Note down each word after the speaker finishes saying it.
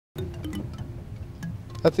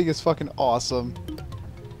That thing is fucking awesome.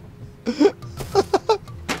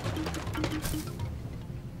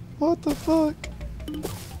 What the fuck?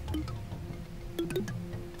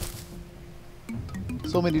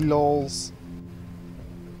 So many lols.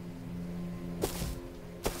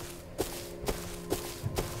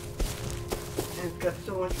 It's got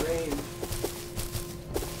so much range.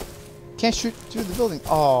 Can't shoot through the building.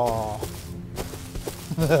 Oh.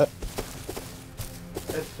 That's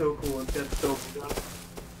so cool. It's got so much.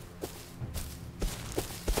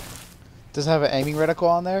 Does it have an aiming reticle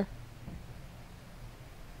on there?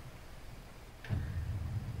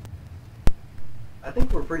 I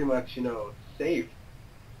think we're pretty much, you know, safe.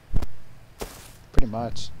 Pretty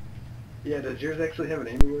much. Yeah, does yours actually have an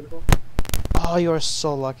aiming reticle? Oh, you are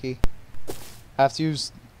so lucky. I have to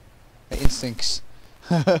use my instincts.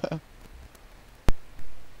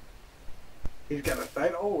 He's got a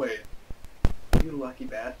sight. Oh wait, you lucky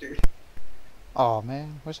bastard. Oh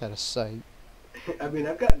man, wish I had a sight. I mean,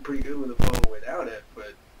 I've gotten pretty good with a bow without it,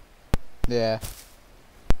 but Yeah.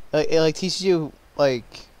 Like, it like teaches you like,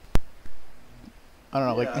 I don't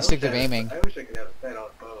know, yeah, like instinctive aiming. I wish I could have a sight on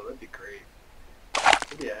a bow. That'd be great.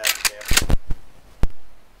 That'd be a happy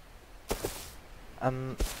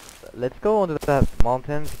camp. Let's go onto that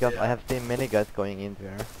mountain because Yeah. I have seen many guys going in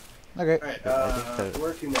there. Okay, Alright, I think so.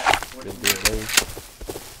 where to next? Where Will to be a next?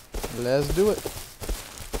 race. let's do it.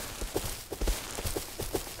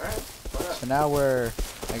 Alright, why not? So now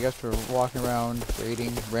I guess we're walking around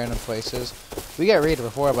raiding random places. We got raided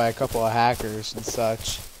before by a couple of hackers and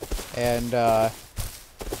such, and I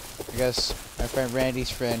guess my friend Randy's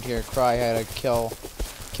friend here, Cry, had to kill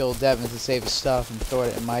Devin to save his stuff and throw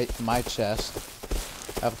it in my chest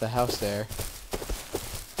up at the house there.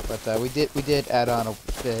 But we did add on a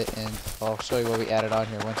bit, and I'll show you what we added on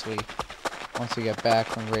here once we get back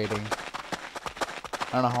from raiding.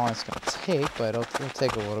 I don't know how long it's gonna take, but it'll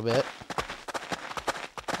take a little bit.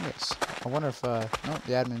 Yes. I wonder if no,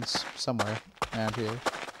 the admin's somewhere around here.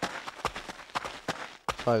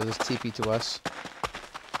 Probably just TP to us.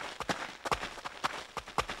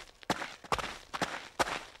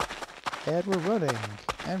 And we're running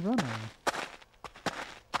and running.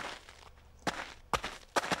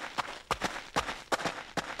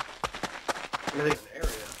 Really an area.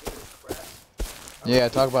 Holy crap. Yeah,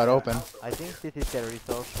 talk about open. I think this is the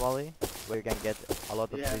resource valley where you can get a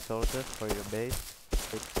lot of Yeah. resources for your base.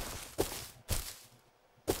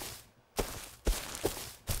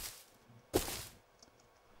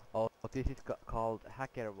 Oh, this is called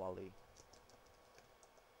Hacker Valley.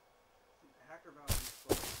 Hacker Valley is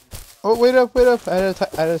close to, Oh, wait up! I had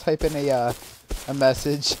to type in a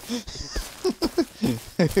message.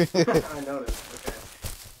 I noticed. Okay.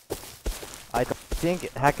 I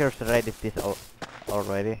think hackers raided this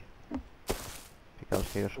already. Because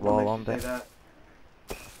here's What wall makes on you say the that?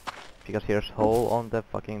 because here's hole on the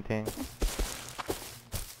fucking thing.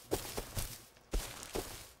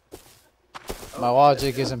 My Oh,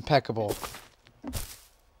 logic shit, is impeccable.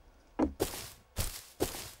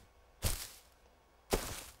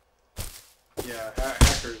 yeah,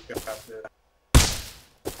 hackers got the.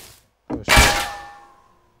 Oh, shit.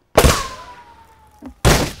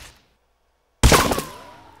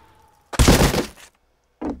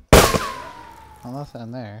 Well, nothing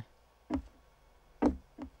in there.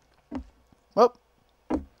 Well,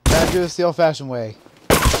 gotta do this the old-fashioned way.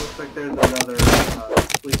 Looks like there's another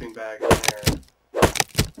sleeping bag in there.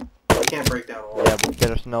 We can't break down walls. Yeah, but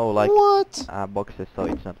there's no like What? boxes, so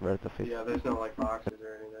it's not worth of it. Yeah, there's no like boxes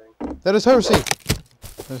or anything. That is heresy.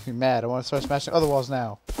 Makes me mad. I want to start smashing other walls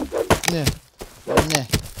now. Nah. Nah.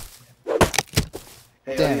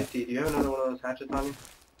 Hey, Damn ODST, do you have another one of those hatchets on you?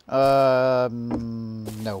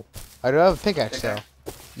 No. I do have a pickaxe though.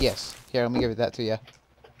 Pickaxe. Yes. Here, let me give that to you.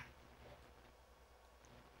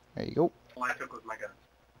 There you go. All I took was my gun.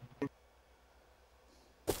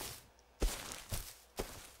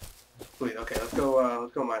 Sweet. Okay, let's go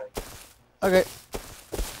mining. Okay.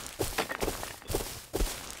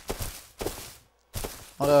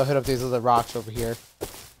 I'll go hit up these other rocks over here.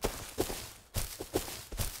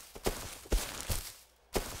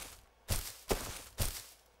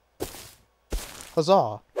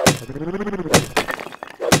 Huzzah!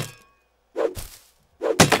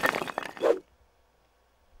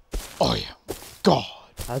 Oh yeah, God!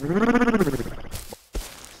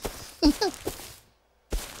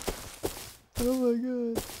 Oh my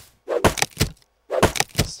God!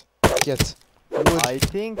 Let's get wood. I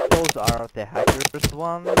think those are the hackers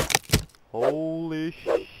one. Holy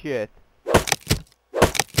shit.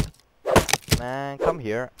 Man, come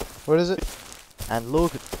here What is it? and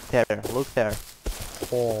look there, look there.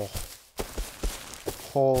 Oh.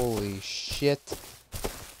 Holy shit.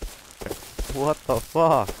 What the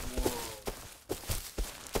fuck? Whoa.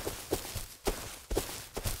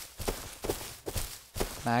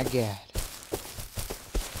 My God.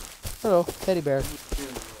 Hello, teddy bear.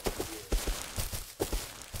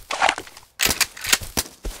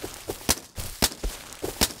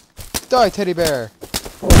 Die, teddy bear.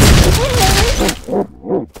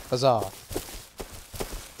 Huzzah.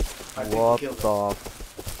 I think What you killed the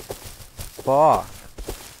fuck?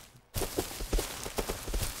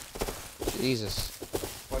 Jesus. it.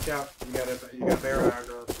 Watch out. You got bear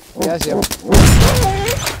airdrop. Yes, yep.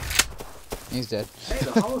 He's dead. Hey,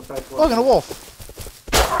 the holotype Look at a wolf.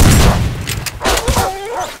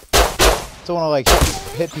 Don't want to like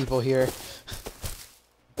hit people here.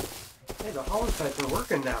 Hey, the holotypes are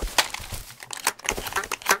working now.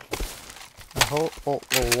 Oh, oh,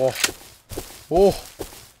 oh, oh, oh,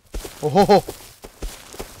 oh,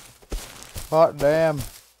 hot damn!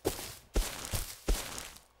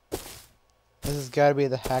 This has got to be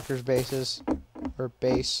the hackers' bases or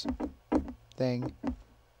base thing.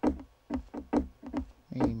 I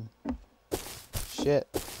mean, shit.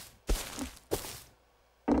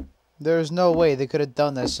 There's no way they could have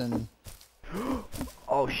done this and.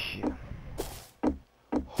 Oh shit.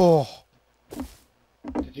 Oh.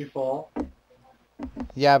 Did you fall?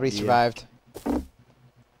 Yeah, but he Yeah. survived.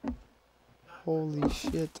 Holy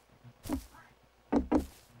shit.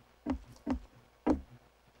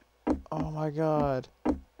 Oh my god.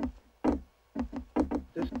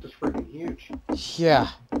 This is freaking huge. Yeah.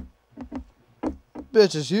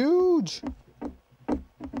 Bitch is huge.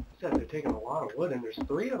 Said they're taking a lot of wood, and there's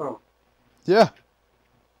 3 of them. Yeah.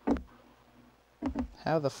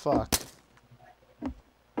 How the fuck?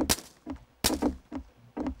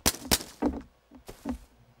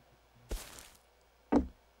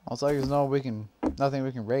 It's like there's nothing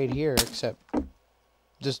we can raid here except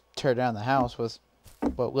just tear down the house with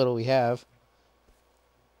what little we have.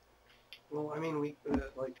 Well, I mean, we even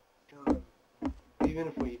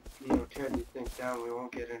if we tear these things down, we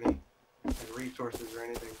won't get any like, resources or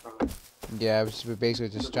anything from it. Yeah, it's basically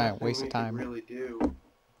just a The giant best waste thing of we time. could really do.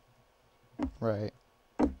 Right.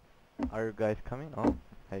 Are you guys coming? Oh,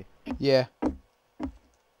 hey. Yeah.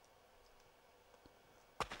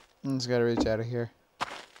 Just gotta reach out of here.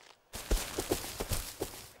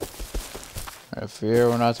 I fear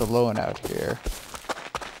we're not alone out here.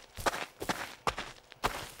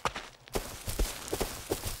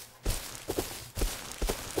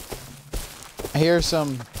 I hear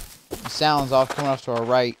some sounds coming off to our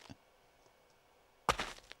right.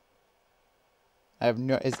 I have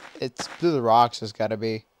no. It's through the rocks. It's gotta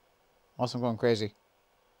be. Unless I'm going crazy.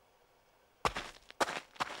 I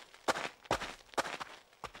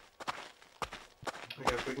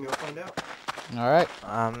guess we can go find out. All right.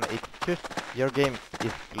 It's just your game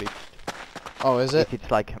is glitched. Oh, is it? If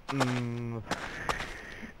it's like, if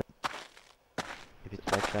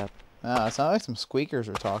it's like that. It sounds like some squeakers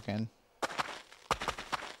are talking.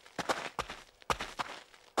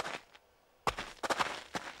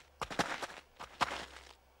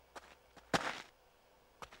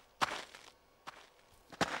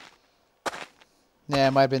 Yeah,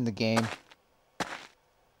 it might have been the game.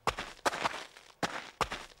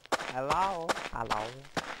 Hello, hello.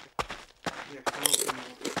 Yeah, 'cause I don't think-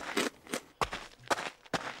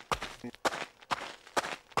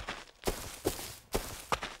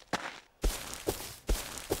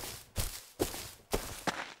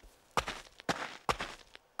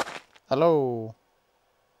 Hello.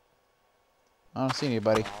 I don't see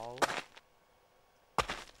anybody. Hello.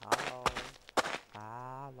 Hello.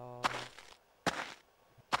 Hello.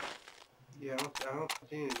 Yeah, I don't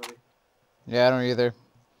see anybody. Yeah, I don't either.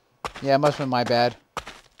 Yeah, it must have been my bad.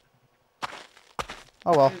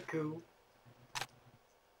 Oh well. It's cool.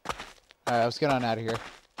 Alright, let's get on out of here.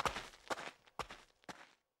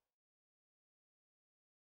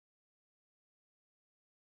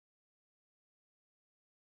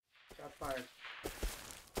 Shot fired.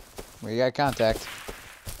 We got contact.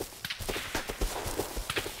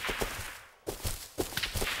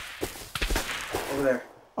 Over there.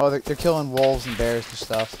 Oh, they're killing wolves and bears and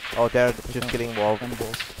stuff. Oh, they're just killing wolves.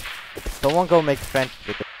 Wolves. Someone go make friends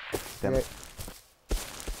with them. Okay.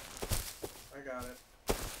 I got it.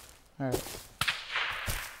 Alright.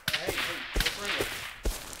 Hey, go bring it.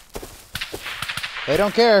 They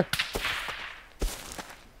don't care.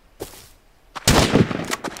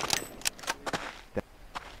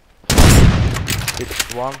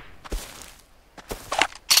 It's one.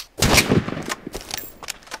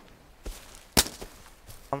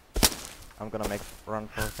 I'm gonna make run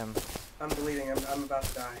for him. I'm bleeding. I'm about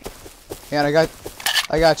to die. Yeah, I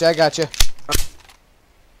got you.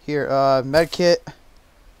 Here, med kit.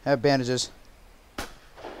 Have bandages.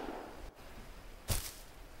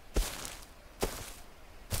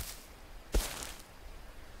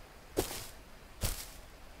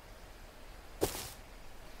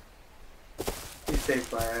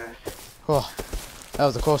 saved my ass. Oh, that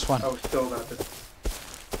was a close one. I was still about to.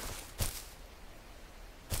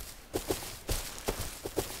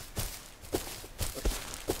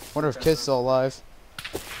 Wonder if Kid's still alive.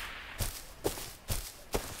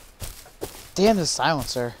 Damn the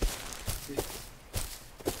silencer.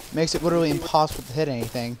 Makes it literally impossible to hit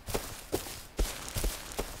anything.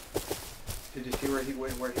 Did you see where he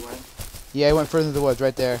went? Yeah, he went further into the woods,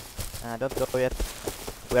 right there. Don't go yet.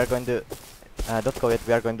 We are going to. Don't go yet.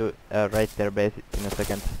 We are going to raid their base in a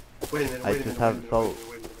second. Wait a minute, I wait a just minute, have wait a so- minute,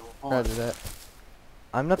 wait a minute. Hold on. Roger that.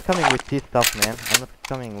 I'm not coming with this stuff, man. I'm not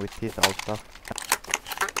coming with this old stuff.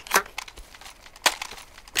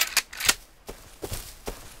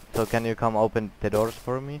 So can you come open the doors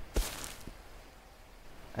for me?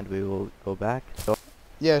 And we will go back. So,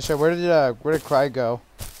 Yeah, sure. Where did Cry go?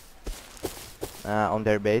 on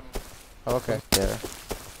their base. Oh, okay. There.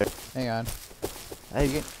 Hang on. Hey,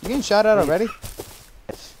 You getting shot at Please. already?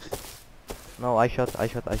 no, I shot.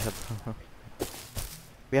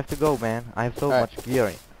 We have to go, man. I have so Alright. much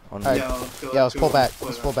gear on Alright. me. Yeah, let's pull back.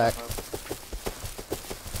 Let's pull back.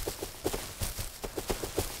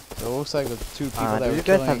 So it looks like the two people that Do were you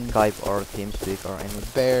guys have killing Skype or TeamSpeak or any?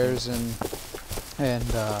 bears and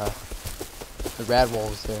the rad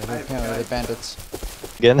wolves there. They're kind of the bandits.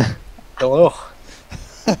 Again. Hello.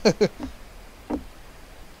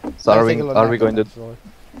 So I think are we going to?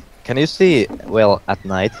 Can you see well at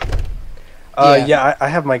night? Yeah. Yeah, I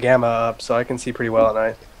have my gamma up, so I can see pretty well at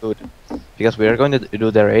night. Good. Because we are going to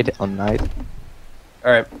do the raid on night.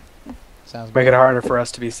 Alright, Sounds make good. it harder for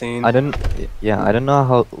us to be seen. I don't. Yeah, I don't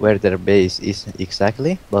know where their base is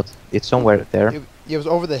exactly, but it's somewhere there. It was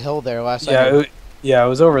over the hill there last Yeah, time. it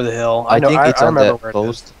was over the hill. I know, think it's I on remember the where it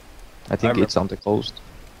is. coast. I think remember. it's on the coast.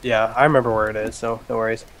 Yeah, I remember where it is, so no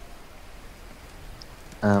worries.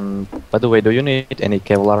 By the way, do you need any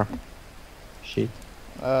Kevlar sheet?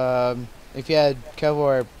 If you had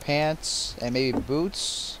Kevlar pants and maybe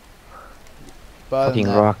boots, but other Fucking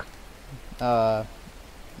than that, rock.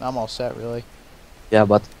 I'm all set really. Yeah,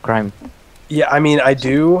 but crime. Yeah, I mean, I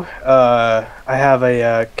do. I have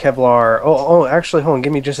a Kevlar. Oh, actually, hold on.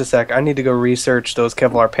 Give me just a sec. I need to go research those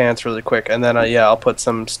Kevlar pants really quick, and then yeah, I'll put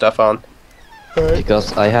some stuff on.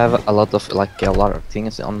 Because I have a lot of like Kevlar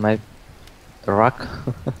things on my rock.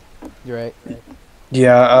 You're right.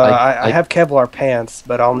 Yeah, I I- have Kevlar pants,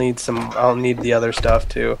 but I'll need some. I'll need the other stuff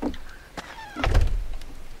too.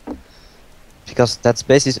 Because that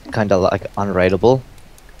space is kind of like unraidable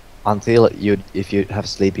until if you have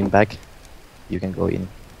sleeping bag, you can go in.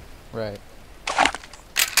 Right.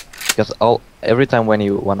 Because every time when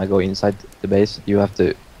you wanna go inside the base, you have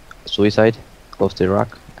to suicide, close the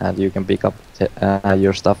rock, and you can pick up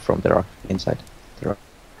your stuff from the rock inside the rock.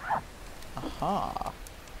 Aha.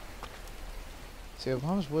 See, how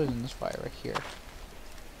much wood is in this fire right here?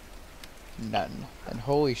 None. And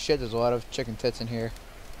holy shit, there's a lot of chicken tits in here.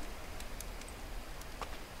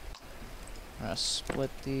 I'm gonna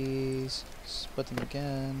split these. Split them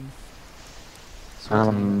again. Split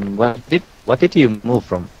them again. What did you move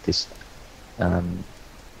from this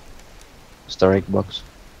storage box?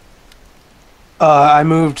 I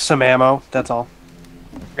moved some ammo. That's all,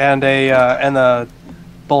 and a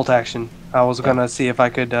bolt action. I was gonna see if I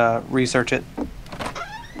could research it.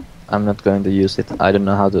 I'm not going to use it. I don't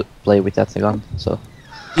know how to play with that gun, so.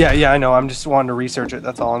 Yeah, I know. I'm just wanting to research it.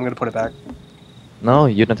 That's all. I'm gonna put it back. No,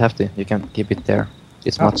 you don't have to. You can keep it there.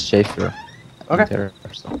 It's Oh. much safer. Okay. There,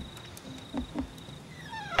 so.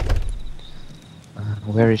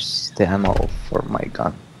 Where is the ammo for my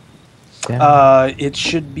gun? Damn. It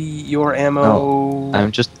should be your ammo.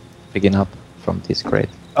 I'm just picking up from this crate.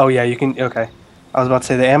 Oh yeah, you can. Okay. I was about to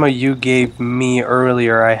say the ammo you gave me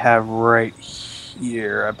earlier. I have right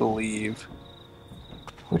here, I believe.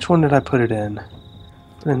 Which one did I put it in?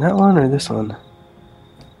 Put it in that one or this one?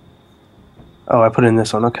 Oh, I put it in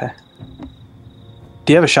this one. Okay.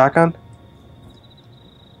 Do you have a shotgun?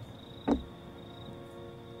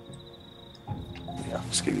 Yeah, I'll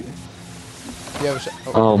just give you. Do you have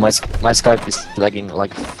a Oh, my Skype is lagging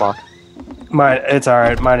like fuck. Mine. It's all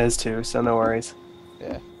right. Mine is too. So no worries.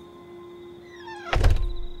 Yeah.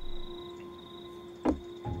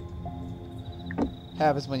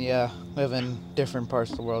 Happens when you live in different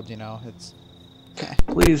parts of the world, you know. It's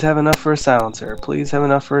Please have enough for a silencer. Please have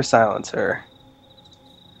enough for a silencer.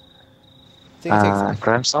 I think it takes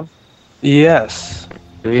Crimson, Yes.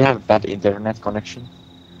 do you have bad internet connection?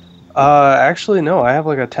 Actually, no. I have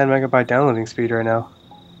like a 10 megabyte downloading speed right now.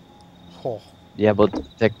 oh, Yeah, but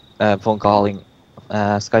the phone calling,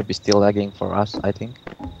 Skype is still lagging for us, I think.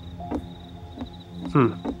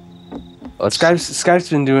 Hmm. Skype's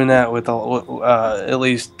been doing that with at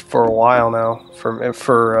least for a while now.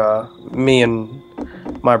 For me and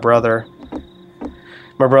my brother.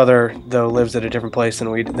 My brother though lives at a different place than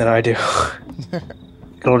I do.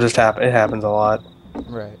 It'll just happen. It happens a lot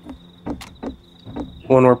Right.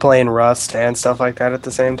 when we're playing Rust and stuff like that at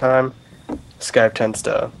the same time. Skype tends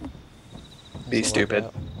to be Doesn't work stupid.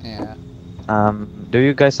 out. Yeah, Do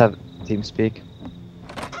you guys have TeamSpeak?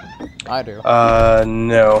 I do.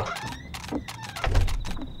 No.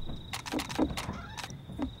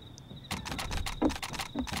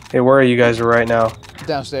 Hey, where are you guys right now?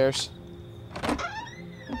 Downstairs.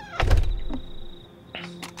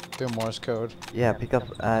 Do Morse code. Yeah, pick up.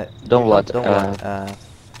 Download,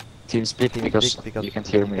 TeamSpeak because you can't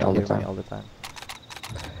hear me all the time.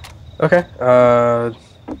 Okay.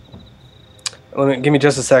 Give me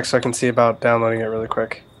just a sec so I can see about downloading it really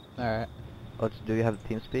quick. Alright. Oh, do you have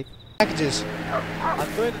TeamSpeak? Packages. I'm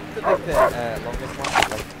going to take the longest one,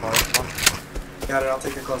 like farthest one. Got it. I'll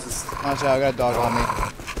take the closest. Watch out, I got a dog on me.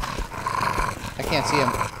 I can't see him.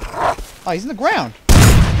 Oh, he's in the ground.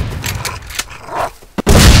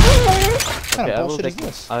 What kind Okay, of I will bullshit is take.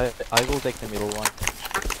 this? I will take the middle one.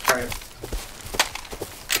 Alright.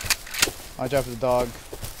 Watch out for the dog.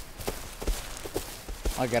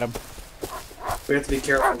 I'll get him. We have to be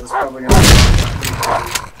careful. This is probably gonna.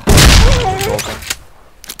 It's open.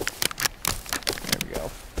 There we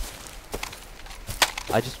go.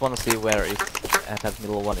 I just want to see where is that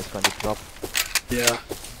middle one is going to drop. Yeah.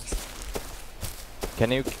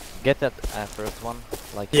 Can you get that first one,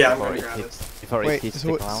 like Yeah, I'm before gonna it grab hits before Wait, it hits so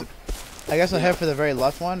the what- ground? I guess I'll Yeah. head for the very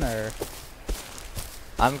left one, or...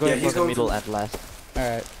 I'm going he's for the going middle for- and last.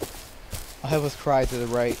 Alright. I'll head with Cry to the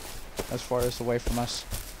right, as far as away from us.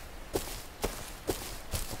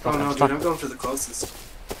 Oh no, I'm dude, stuck. I'm going for the closest.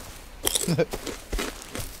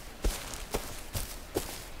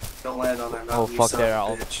 Don't land on that mountain. Oh you fuck! son They of are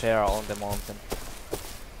a on. bitch. They are on the mountain.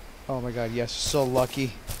 Oh my god, yes, so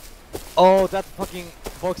lucky. Oh, that fucking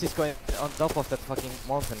box is going on top of that fucking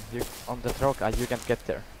mountain. You on the truck, you can't get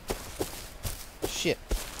there. Shit.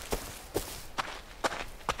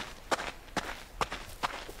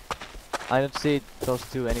 I don't see those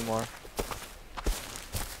two anymore.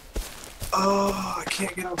 Oh, I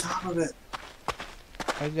can't get on top of it.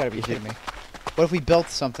 Oh, you gotta be Is kidding it- me. What if we built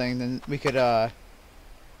something, then we could, Oh,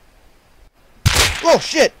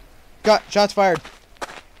 shit! Got shots fired.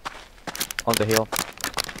 On the hill.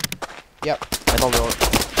 Yep. Metal door.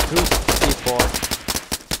 2C4.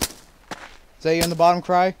 Is that you on the bottom,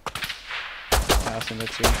 Cry? Yeah, I'll send it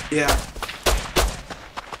to you. Yeah,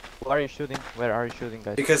 Where are you shooting? Where are you shooting,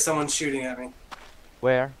 guys? because someone's shooting at me.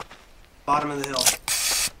 Where? Bottom of the hill.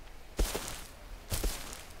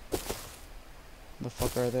 The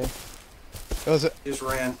fuck are they? It was a Just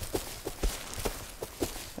ran.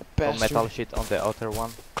 Oh, bastard. metal sheet on the outer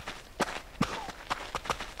one.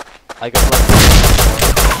 I got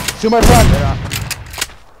one. To my front!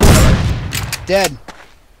 Dead.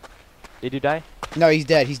 Did you die? No, he's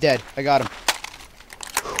dead. He's dead. I got him.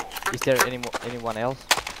 Is there anyone else?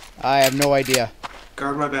 I have no idea.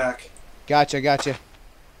 Guard my back. Gotcha, gotcha.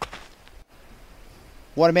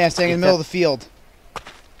 One man staying in the middle of the field.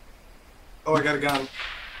 Oh, I got a gun.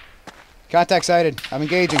 Contact sighted. I'm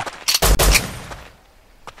engaging.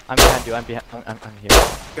 I'm behind you. I'm here.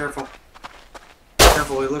 Careful.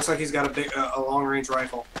 Careful. It looks like he's got a long-range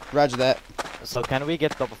rifle. Roger that. So can we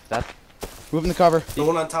get top of that? Moving the cover. The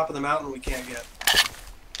one on top of the mountain we can't get.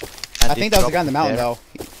 And I think that was the drop guy on the mountain, there? though.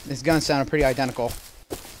 His guns sounded pretty identical.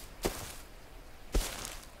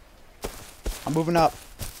 I'm moving up.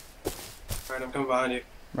 Alright, I'm coming behind you.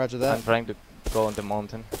 Roger that. I'm trying to go on the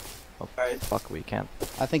mountain. Oh Alright. fuck, we can't.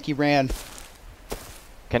 I think he ran.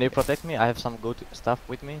 Can you protect me? I have some good stuff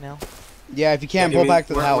with me now. Yeah, if you can, Yeah, pull give me- back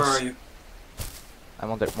to the where house. are you?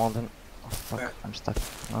 I'm on the mountain. Oh fuck, Where? I'm stuck.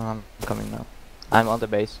 Oh, I'm coming now. I'm on the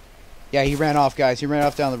base. Yeah, he ran off, guys. He ran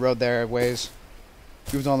off down the road there a ways.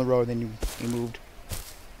 He was on the road, then he moved.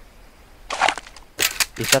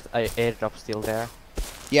 Is that airdrop still there?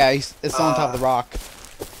 Yeah, it's on top of the rock.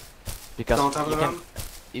 Because On top of you the can,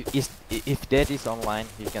 mountain? if Dead is online,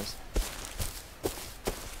 you can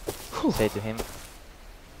say to him.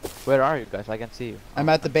 Where are you guys? I can see you. I'm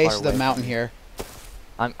Oh, at the base far of the away mountain from you. here.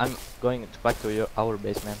 I'm going back to our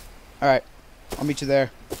base, man. Alright, I'll meet you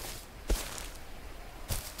there.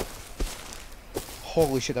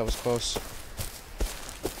 Holy shit, that was close.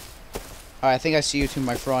 Alright, I think I see you to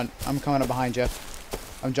my front. I'm coming up behind you.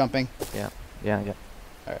 I'm jumping. Yeah.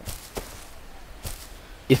 Alright.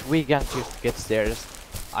 If we can just get stairs,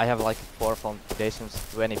 I have like 4 foundations,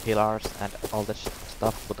 20 pillars, and all that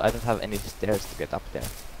stuff, but I don't have any stairs to get up there.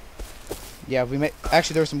 Yeah, we may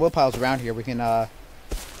actually there's some wood piles around here. We can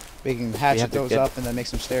hatchet have to those get- up and then make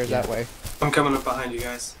some stairs Yeah. that way. I'm coming up behind you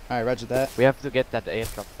guys. All right, roger that. We have to get that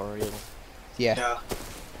airdrop for real. Yeah. Yeah. All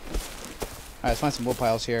right, let's find some wood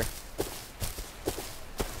piles here.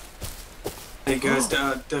 Hey guys,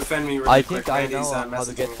 defend me really I quick. think I Randy's, know how to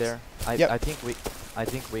messaging get us. there. Yep. I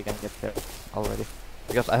think we can get there already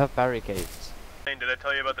because I have barricades. Did I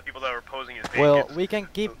tell you about the people that were posing as Well, naked we can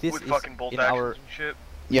keep this with is fucking bolt in actions our. and shit?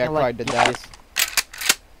 we Yeah, I can, probably like, did keep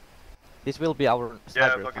that. This will be our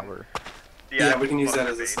sniper fucking- tower. Yeah, we can use that fuck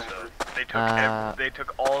as a their base, sniper. though. They took Uh, they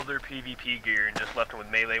took all their PvP gear and just left them with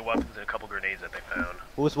melee weapons and a couple grenades that they found.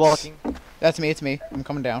 Who's walking? That's me. It's me. I'm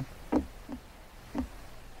coming down.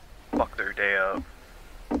 Fuck their day up.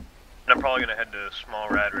 And I'm probably gonna head to Small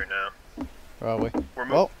Rad right now. Probably. We're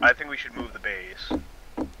Well- I think we should move the base.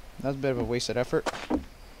 That's a bit of a wasted effort.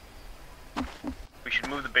 We should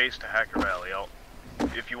move the base to Hacker Valley.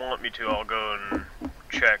 If you want me to, I'll go and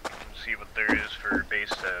check and see what there is for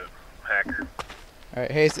base at Hacker. All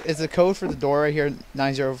right. Hey, is the code for the door right here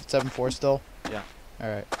 9074 still? Yeah. All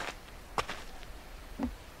right. All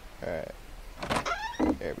right.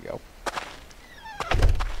 There we go.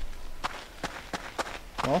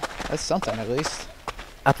 Well, that's something at least.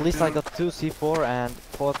 At least I got 2 C4 and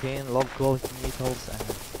 14 low quality metals and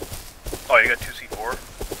Oh, you got 2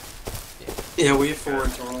 C4? Yeah, we have 4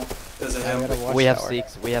 in total. Does it Yeah, we have? got a we have watchtower.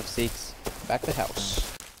 6. We have 6. Back to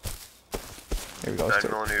house. Here we go.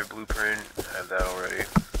 9mm blueprint. I have that already.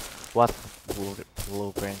 What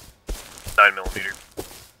blueprint? 9mm.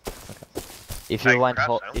 If I you can find craft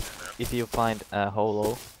sounds now. if you find a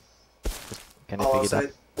holo, can you All pick it up?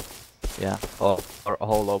 outside. Yeah, or a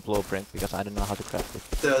holo blueprint because I don't know how to craft it.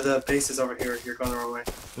 The base is over here. You're going the wrong way.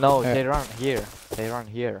 No, Yeah. they run here. They run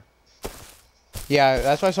here. Yeah,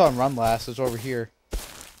 that's why I saw him run last. It was over here,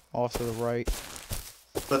 off to the right.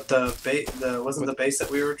 But wasn't the base that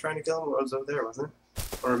we were trying to kill him? It was over there, wasn't it?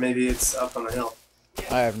 Or maybe it's up on the hill.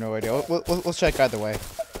 I have no idea. We'll check either way.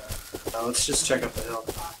 Let's just check up the hill.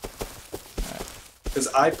 Because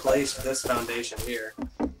I placed this foundation here.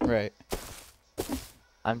 Right.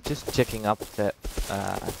 I'm just checking up the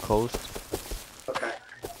coast. Okay.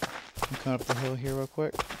 I'm coming up the hill here real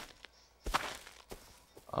quick.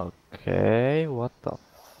 Okay, what the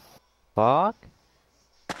fuck?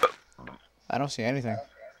 I don't see anything.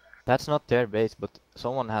 That's not their base, but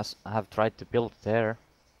someone have tried to build there.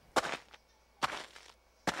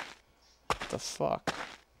 What the fuck?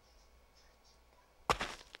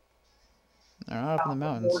 They're not up in the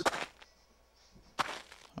mountains. I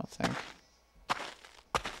don't think.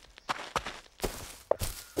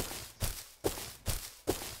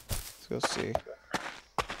 Let's go see.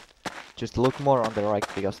 Just look more on the right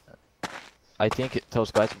because I think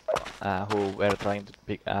those guys who were trying to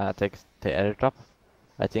take the airdrop,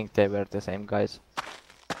 I think they were the same guys.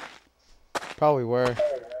 Probably were.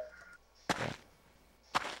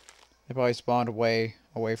 They probably spawned away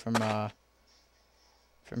from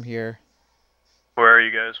here. Where are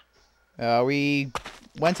you guys? We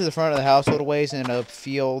went to the front of the house a little ways in a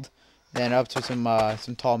field, then up to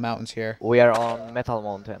some tall mountains here. We are on Metal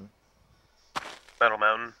Mountain. Metal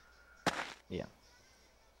Mountain? Yeah.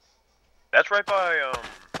 That's right by,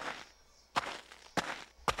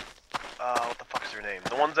 what the fuck is their name?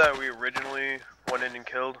 The ones that we originally went in and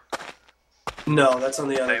killed? No, that's on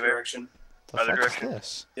the other Nightmare? direction. The Other fuck direction? is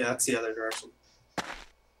this? Yeah, that's the other direction.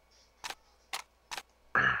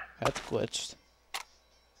 That's glitched.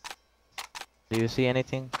 Do you see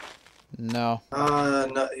anything? No.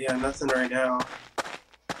 No, yeah, nothing right now.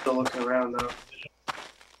 Still looking around though.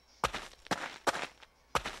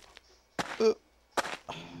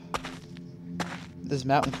 This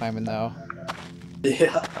mountain climbing though.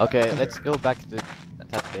 Yeah. Okay, let's go back to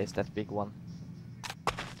that base, that big one.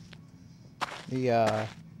 The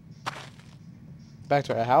back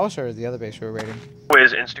to our house or the other base we were raiding? Wait,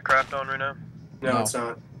 is Instacraft on right now? No, No. it's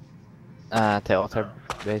not. The other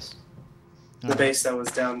base. The base that was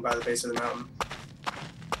down by the base of the mountain.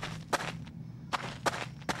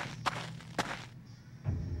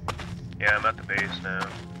 Yeah, I'm at the base now.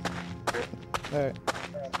 Alright.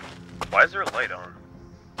 Why is there a light on?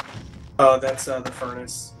 Oh, that's the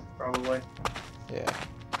furnace, probably. Yeah.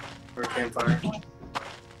 Or a campfire.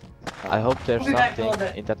 I hope there's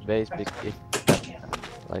something in that base if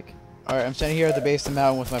like Alright, I'm standing here at the base of the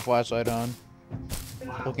mountain with my flashlight on.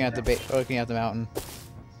 Looking at the mountain.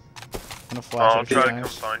 On a I'll flashlight. try to come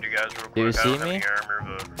times. find you guys real quick. Do you I don't see have me? any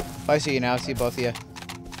armor, but... If I see you now, I see both of you.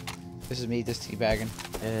 This is me just teabagging.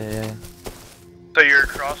 So you're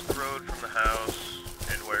across the road from the house,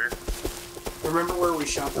 and where? Remember where we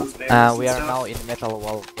shot those bandits we and are stuff? now in Metal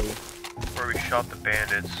Valley. Where we shot the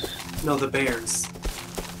bandits. No, the bears.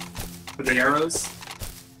 With the arrows.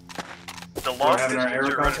 The long having our distance arrow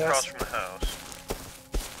are right across contest? from the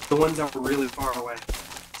house. The ones that were really far away.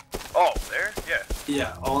 Oh, there? Yeah.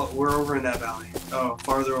 Yeah, we're over in that valley. Oh,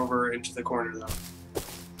 farther over into the corner though.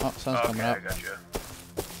 Oh, sun's coming Okay, I up. gotcha.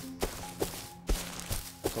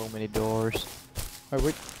 So many doors. Wait,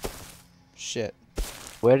 wait. Shit.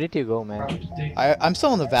 Where did you go, man? I'm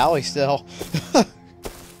still in the valley still.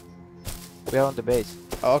 We are on the base.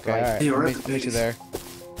 Oh, okay, Right. alright. Yeah, we're I'll at meet, the I'll meet you base. there.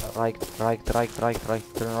 Right, turn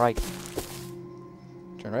right.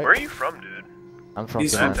 Turn Where right. are you from, dude? I'm from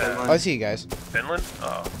He's from Finland. Oh, I see you guys. Finland?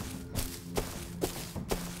 Oh.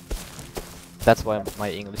 That's why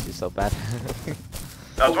my English is so bad.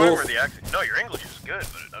 I was wondering Wolf. where the accent... No, your English is good,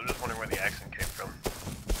 but I was just wondering where the accent came from.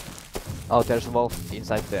 Oh, there's a wolf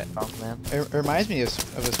inside the front, man. It reminds me of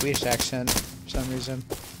a Swedish accent for some reason.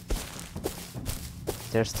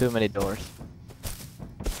 There's too many doors.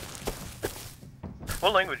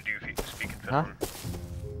 What language do you speak in Huh?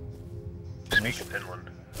 Finland? Speak in Finland.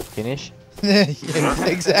 Finnish? Yeah,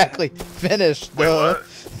 exactly. Finish. Wait, Duh. what?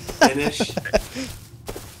 Finish.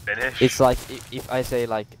 Finish? It's like if I say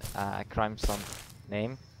like Crimson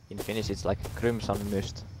name in Finnish, it's like Crimson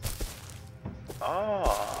Mist.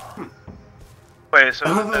 Oh. Wait, so I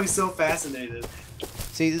is love it, how he's so fascinated.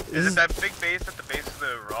 See, this is is, it that big base at the base of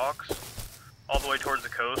the rocks? All the way towards the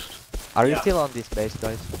coast? Are you Yeah. still on this base,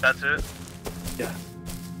 guys? That's it? Yeah.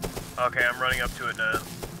 Okay, I'm running up to it now.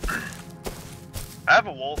 I have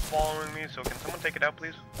a wolf following me, so can someone take it out,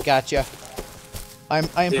 please? gotcha. I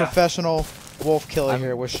am Yeah. professional wolf killer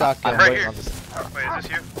here with shotgun. I'm Right going here. on this. Wait, is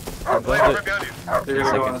this you? I'm going Wait, to right behind you. They're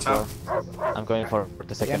gonna go on the second top. floor. I'm going for the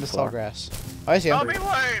Yeah, second in the tall floor. grass. Oh, I see him. Tommy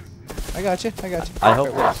Lane! I got you. I got you. I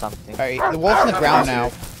hope there's something. Alright, the wolf's on the ground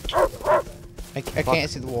now. I can't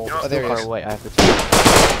see the wolf. You know, Oh, there Too he far is. away. I have to check.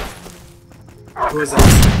 Who is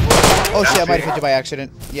that? Oh shit, I might have hit you by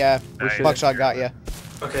accident. Yeah, Nice. buckshot got you.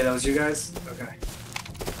 Okay, that was you guys? Okay.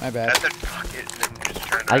 My I bad. said fuck it, and then just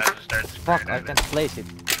turned I- around and started Fuck! spraying I at can't it. place it.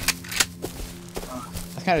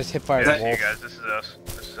 I kind of just hip fired Yeah, the this is you wolf. guys, this is us.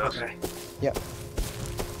 This is us. Okay.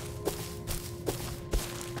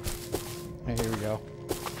 Hey, here we go.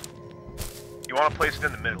 You want to place it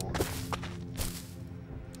in the middle.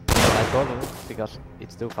 I told you because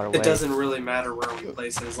it's too far away. It doesn't really matter where we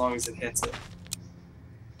place it as long as it hits it.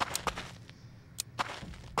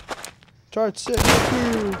 Charge sit.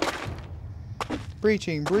 Two.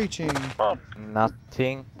 Breaching, breaching.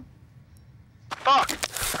 Nothing. Fuck!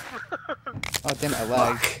 Oh damn it, I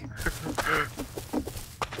lagged.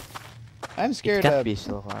 I'm It scared can't of. be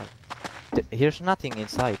so hard. Here's nothing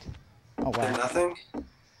inside. Oh There's wow. nothing?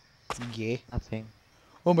 Yeah. Nothing.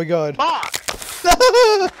 Oh my god. Fuck!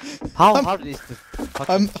 How I'm- hard is the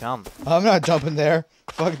fucking I'm- jump? I'm not jumping there.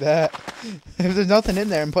 Fuck that. If there's nothing in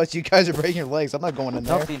there, and plus you guys are breaking your legs, I'm not going in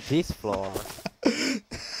there. Not in this floor.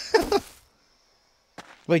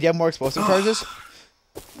 Wait, do you have more explosive charges?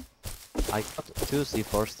 I got 2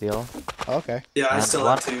 C4 still. Oh, okay. Yeah, I And still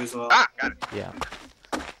one- have two as well. Ah, got it. Yeah.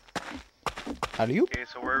 How do you? Okay,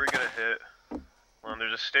 so where are we gonna hit? Well,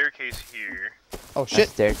 there's a staircase here. Oh A shit.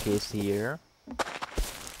 staircase here.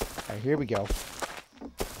 Alright, here we go.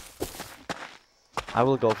 I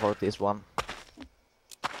will go for this one.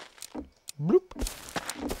 Bloop.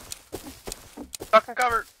 Fucking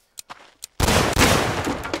cover!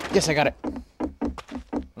 Yes, I got it.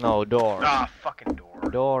 No, doors. Ah, fucking door.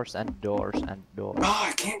 Doors and doors and doors. Oh,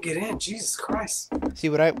 I can't get in. Jesus Christ. See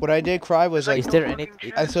what I did cry was like Is there any?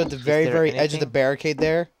 I stood at the Is very there very edge of the anything? barricade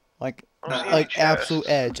there, like I don't see any like chests. absolute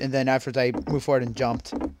edge, and then afterwards I moved forward and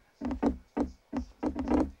jumped.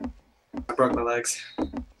 I broke my legs.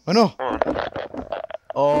 Oh no! Hold on.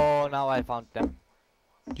 Oh, now I found them.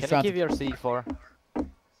 You Can you found give your C4? Yeah,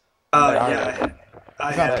 I you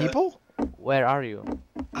found have it. people? Where are you?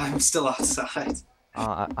 I'm still outside.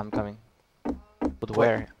 I'm coming. But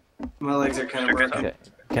where? My legs are kind of Okay. broken. Okay.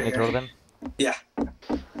 Can you throw them?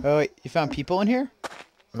 Oh wait, you found people in here?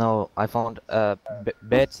 No, I found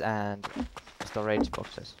beds and storage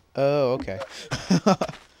boxes. Oh okay.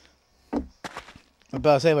 I'm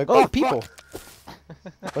about to say like, Oh, oh people.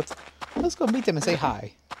 Let's go meet them and say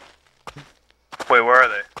hi. Wait, where are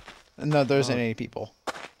they? No, there isn't Oh. any people.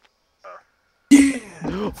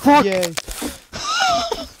 Fuck! Yay!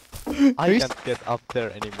 I Priest? can't get up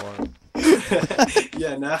there anymore.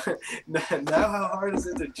 Yeah, now how hard is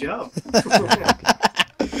it to jump?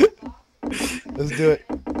 Let's do it.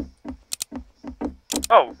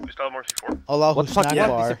 Oh, we still have more C4. Allahu What the fuck? snack One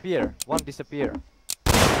bar. disappear. One disappear.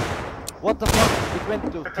 What the fuck? It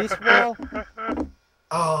went to this wall?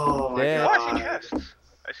 Oh my Yeah. Oh, I see god. chests.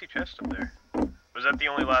 I see chests up there. Was that the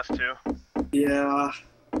only last two? Yeah.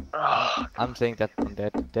 I'm saying that on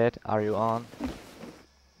dead. Dead, are you on?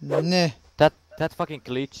 Nah. That fucking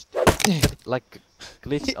glitched. Like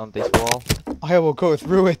glitched on this wall. I will go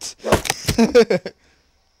through it.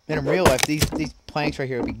 In real life, these planks right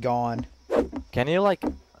here would be gone. Can you like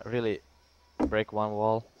really break one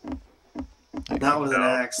wall? Not with an No.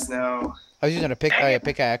 axe, no. I was using a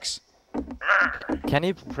pickaxe. Can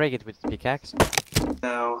you break it with pickaxe?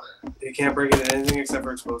 No. You can't break it in anything except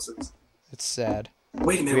for explosives. It's sad.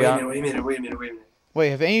 Wait a minute, We wait a are- minute, wait a minute, wait a minute, wait a minute. Wait,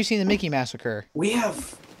 have any of you seen the Mickey Massacre? We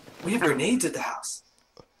have grenades at the house.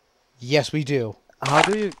 Yes, we do. How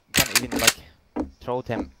do you can even like throw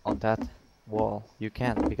them on that wall? You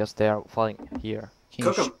can't because they are falling here. Can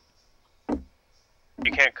you Cook them.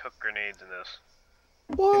 You can't cook grenades in this.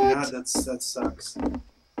 What? That sucks.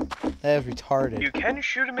 That is retarded. You can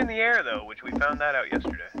shoot them in the air though, which we found that out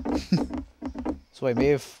yesterday. So wait, maybe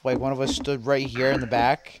if like one of us stood right here in the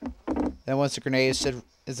back, then once the grenade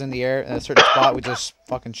is in the air at a certain spot, we just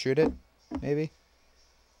fucking shoot it. Maybe.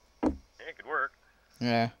 Yeah, it could work.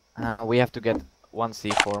 Yeah. We have to get one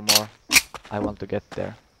C4 more. I want to get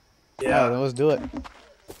there. Yeah. Then let's do it.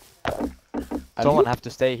 Someone have to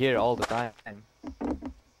stay here all the time.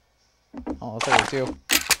 Oh, I'll take it too.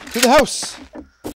 To the house.